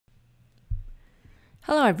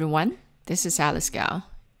Hello everyone, this is Alice Gao.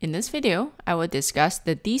 In this video, I will discuss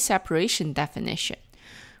the deseparation definition,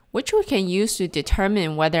 which we can use to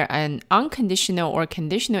determine whether an unconditional or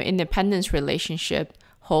conditional independence relationship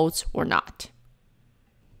holds or not.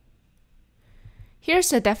 Here's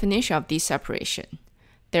the definition of deseparation.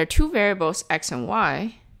 There are two variables x and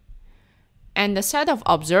y, and the set of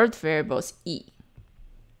observed variables e.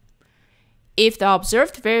 If the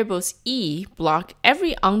observed variables e block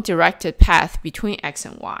every undirected path between x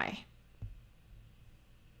and y,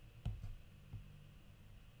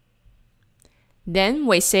 then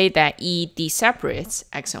we say that e deseparates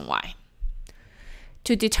x and y.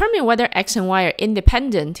 To determine whether x and y are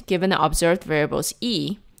independent given the observed variables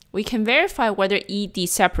e, we can verify whether e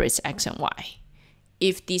deseparates x and y.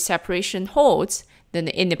 If deseparation holds, then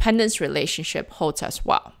the independence relationship holds as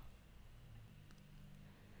well.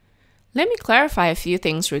 Let me clarify a few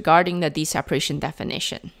things regarding the deseparation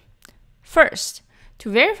definition. First,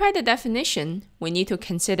 to verify the definition, we need to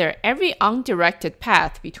consider every undirected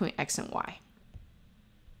path between x and y.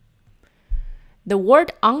 The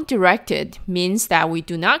word undirected means that we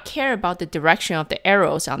do not care about the direction of the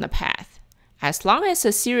arrows on the path. As long as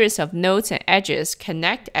a series of nodes and edges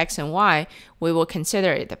connect x and y, we will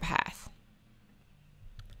consider it a path.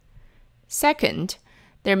 Second,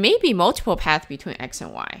 there may be multiple paths between x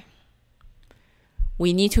and y.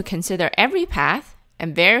 We need to consider every path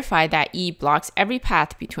and verify that E blocks every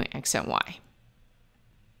path between x and y.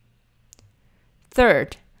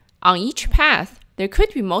 Third, on each path, there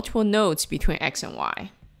could be multiple nodes between x and y.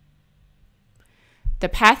 The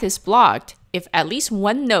path is blocked if at least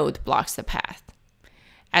one node blocks the path.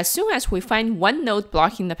 As soon as we find one node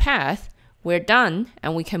blocking the path, we're done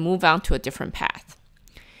and we can move on to a different path.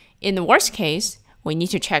 In the worst case, we need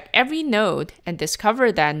to check every node and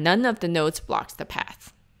discover that none of the nodes blocks the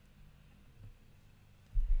path.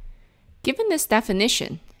 Given this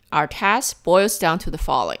definition, our task boils down to the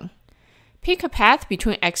following. Pick a path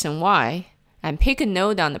between x and y, and pick a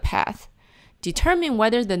node on the path. Determine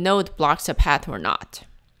whether the node blocks the path or not.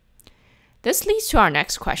 This leads to our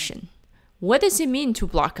next question. What does it mean to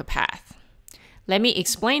block a path? Let me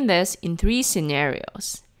explain this in three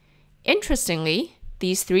scenarios. Interestingly,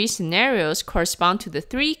 these three scenarios correspond to the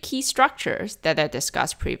three key structures that I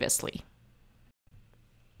discussed previously.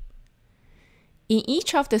 In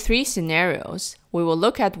each of the three scenarios, we will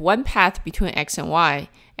look at one path between x and y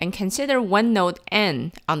and consider one node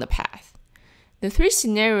n on the path. The three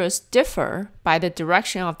scenarios differ by the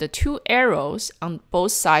direction of the two arrows on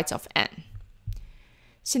both sides of n.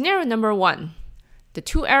 Scenario number 1. The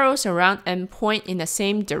two arrows around n point in the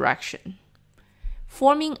same direction,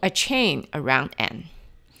 forming a chain around n.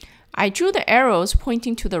 I drew the arrows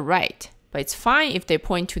pointing to the right, but it's fine if they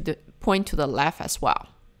point to the left as well.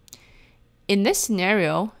 In this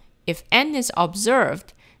scenario, if n is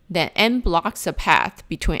observed, then n blocks the path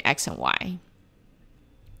between x and y.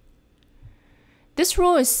 This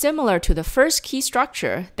rule is similar to the first key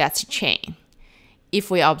structure, that's a chain. If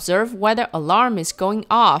we observe whether alarm is going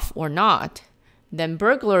off or not, then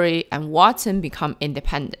burglary and Watson become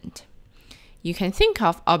independent. You can think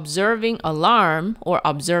of observing alarm or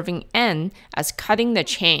observing n as cutting the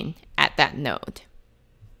chain at that node.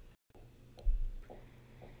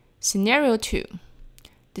 Scenario 2.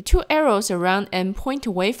 The two arrows around n point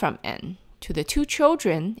away from n to the two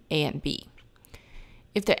children, A and B.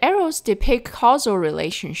 If the arrows depict causal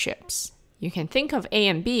relationships, you can think of A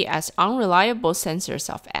and B as unreliable sensors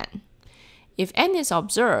of n. If n is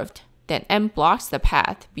observed, then n blocks the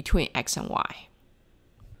path between x and y.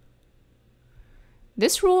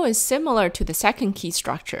 This rule is similar to the second key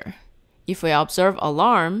structure. If we observe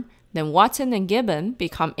alarm, then Watson and Gibbon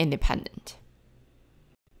become independent.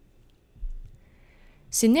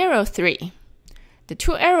 Scenario 3. The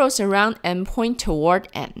two arrows around n point toward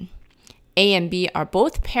n. A and B are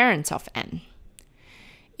both parents of n.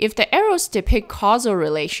 If the arrows depict causal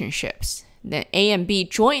relationships, then A and B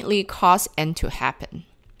jointly cause n to happen.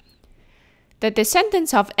 The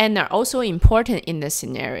descendants of n are also important in this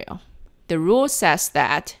scenario. The rule says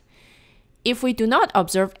that if we do not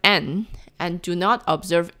observe n and do not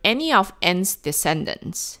observe any of n's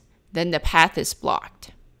descendants, then the path is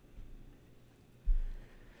blocked.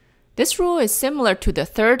 This rule is similar to the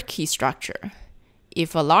third key structure.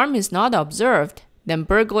 If alarm is not observed, then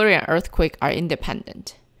burglary and earthquake are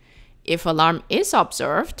independent. If alarm is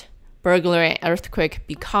observed, burglary and earthquake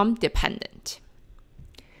become dependent.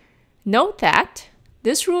 Note that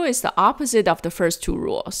this rule is the opposite of the first two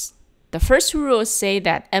rules. The first two rules say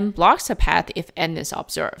that n blocks a path if n is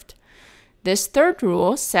observed. This third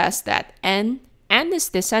rule says that n and its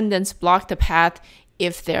descendants block the path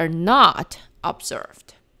if they're not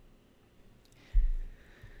observed.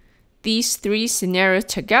 These three scenarios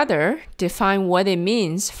together define what it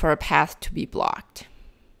means for a path to be blocked.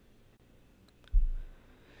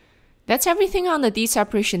 That's everything on the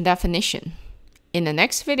deseparation definition. In the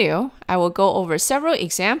next video, I will go over several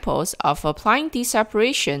examples of applying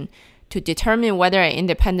deseparation to determine whether an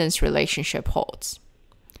independence relationship holds.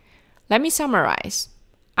 Let me summarize.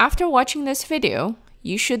 After watching this video,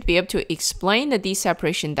 you should be able to explain the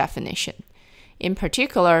deseparation definition. In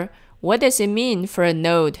particular, what does it mean for a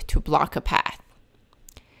node to block a path?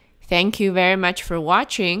 Thank you very much for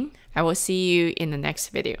watching. I will see you in the next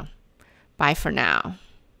video. Bye for now.